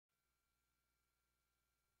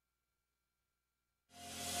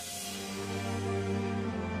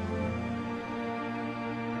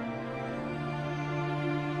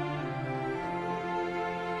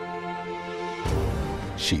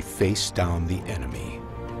she faced down the enemy.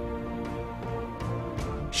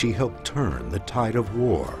 She helped turn the tide of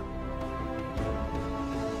war.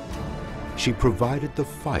 She provided the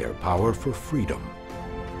firepower for freedom.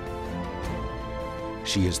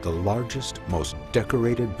 She is the largest, most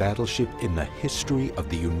decorated battleship in the history of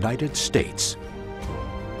the United States.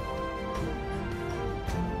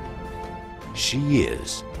 She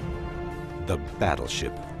is the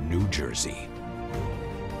Battleship New Jersey.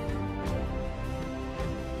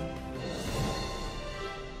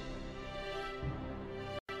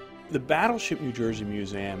 The Battleship New Jersey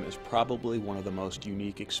Museum is probably one of the most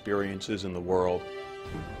unique experiences in the world.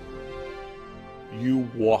 You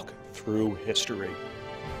walk through history.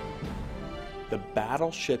 The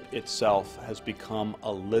battleship itself has become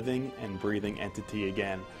a living and breathing entity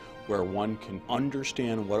again, where one can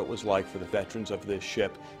understand what it was like for the veterans of this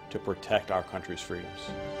ship to protect our country's freedoms.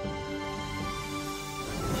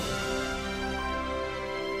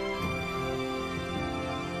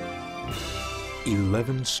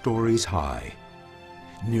 11 stories high,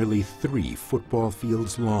 nearly 3 football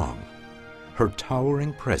fields long, her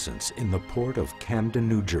towering presence in the port of Camden,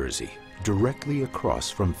 New Jersey, directly across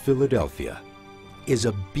from Philadelphia, is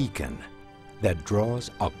a beacon that draws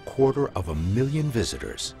 250,000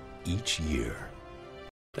 visitors each year.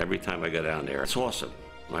 Every time I go down there, it's awesome.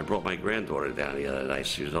 I brought my granddaughter down the other night.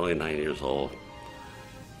 She was only 9 years old.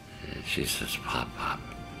 And she says, Pop,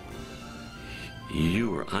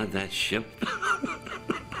 you were on that ship?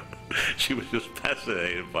 She was just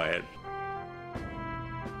fascinated by it.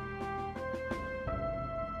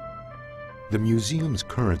 The museum's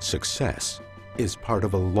current success is part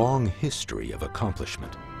of a long history of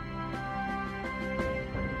accomplishment.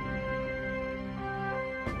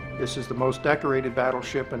 This is the most decorated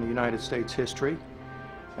battleship in the United States history,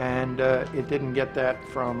 and it didn't get that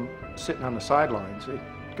from sitting on the sidelines. It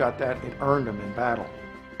got that, it earned them in battle.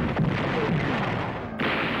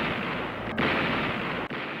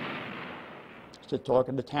 The talk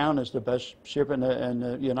of the town is the best ship in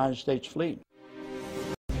the United States fleet.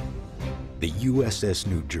 The USS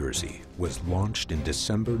New Jersey was launched in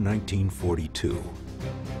December 1942.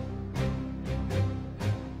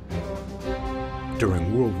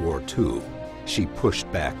 During World War II, she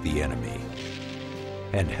pushed back the enemy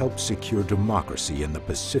and helped secure democracy in the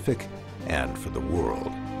Pacific and for the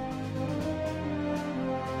world.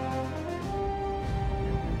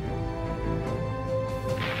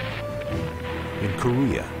 In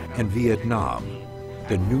Korea and Vietnam,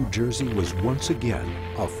 the New Jersey was once again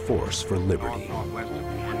a force for liberty.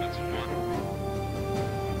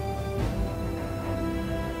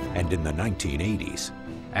 And in the 1980s,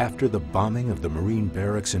 after the bombing of the Marine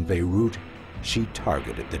barracks in Beirut, she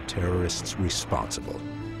targeted the terrorists responsible.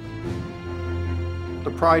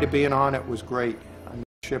 The pride of being on it was great. I mean,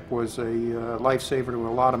 the ship was a lifesaver to a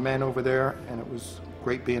lot of men over there, and it was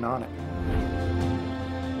great being on it.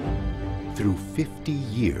 Through 50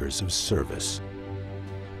 years of service,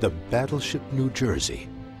 the Battleship New Jersey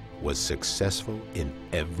was successful in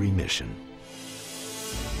every mission.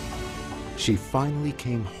 She finally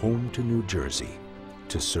came home to New Jersey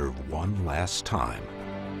to serve one last time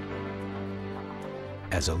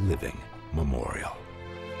as a living memorial.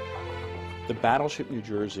 The Battleship New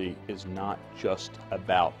Jersey is not just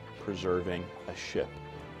about preserving a ship.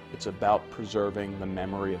 It's about preserving the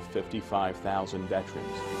memory of 55,000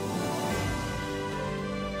 veterans.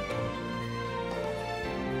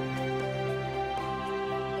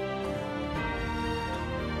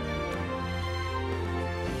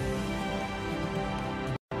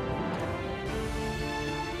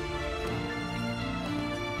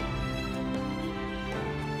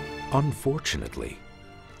 Unfortunately,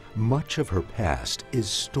 much of her past is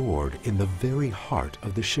stored in the very heart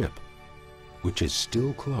of the ship, which is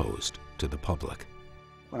still closed to the public.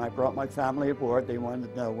 When I brought my family aboard, they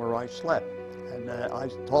wanted to know where I slept. And I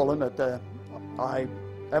told them that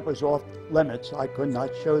that was off limits. I could not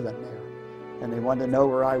show them there. And they wanted to know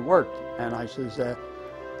where I worked. And I says,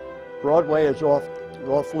 Broadway is off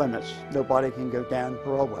limits. Nobody can go down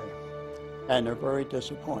Broadway. And they're very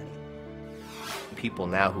disappointed. People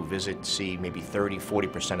now who visit see maybe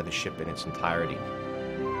 30–40% of the ship in its entirety.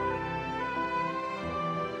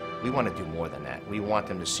 We want to do more than that. We want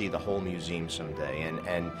them to see the whole museum someday,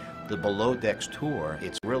 and the Below Decks tour,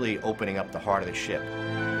 it's really opening up the heart of the ship.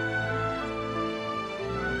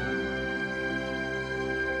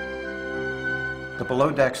 The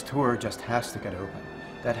Below Decks tour just has to get open.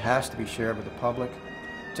 That has to be shared with the public.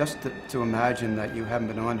 Just to imagine that you haven't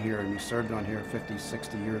been on here and you served on here 50,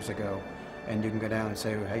 60 years ago, and you can go down and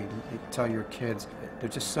say, hey, tell your kids.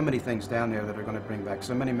 There's just so many things down there that are going to bring back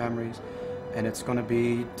so many memories, and it's going to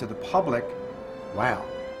be, to the public, wow.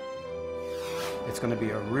 It's going to be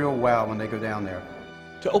a real wow when they go down there.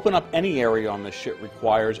 To open up any area on the ship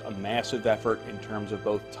requires a massive effort in terms of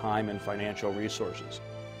both time and financial resources.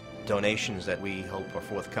 Donations that we hope are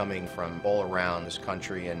forthcoming from all around this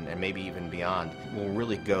country and maybe even beyond will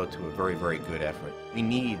really go to a very, very good effort. We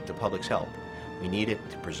need the public's help. We need it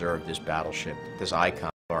to preserve this battleship, this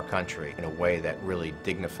icon of our country, in a way that really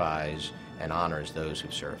dignifies and honors those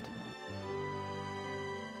who've served.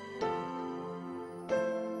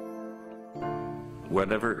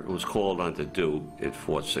 Whatever it was called on to do, it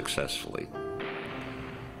fought successfully.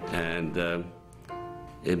 And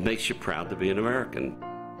it makes you proud to be an American.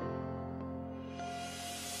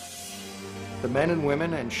 The men and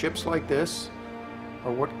women and ships like this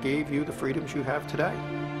are what gave you the freedoms you have today.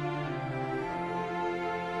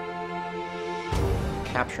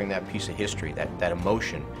 Capturing that piece of history, that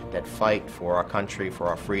emotion, that fight for our country, for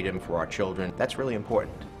our freedom, for our children, that's really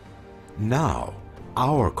important. Now,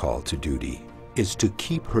 our call to duty is to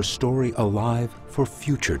keep her story alive for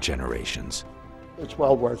future generations. It's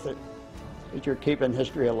well worth it, because you're keeping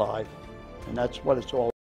history alive, and that's what it's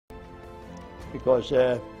all about. Because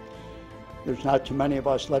there's not too many of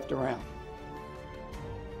us left around.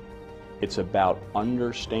 It's about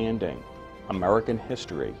understanding American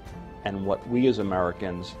history and what we as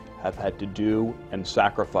Americans have had to do and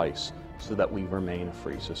sacrifice so that we remain a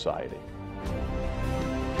free society.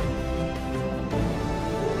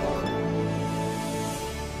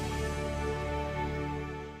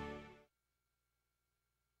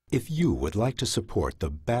 If you would like to support the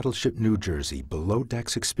Battleship New Jersey Below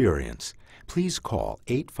Decks experience, please call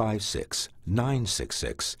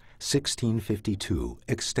 856-966-1652,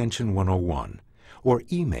 extension 101, or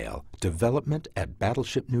email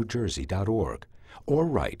development@battleshipnewjersey.org, or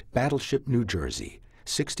write Battleship New Jersey,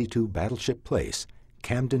 62 Battleship Place,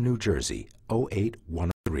 Camden, New Jersey,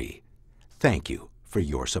 08103. Thank you for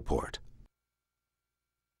your support.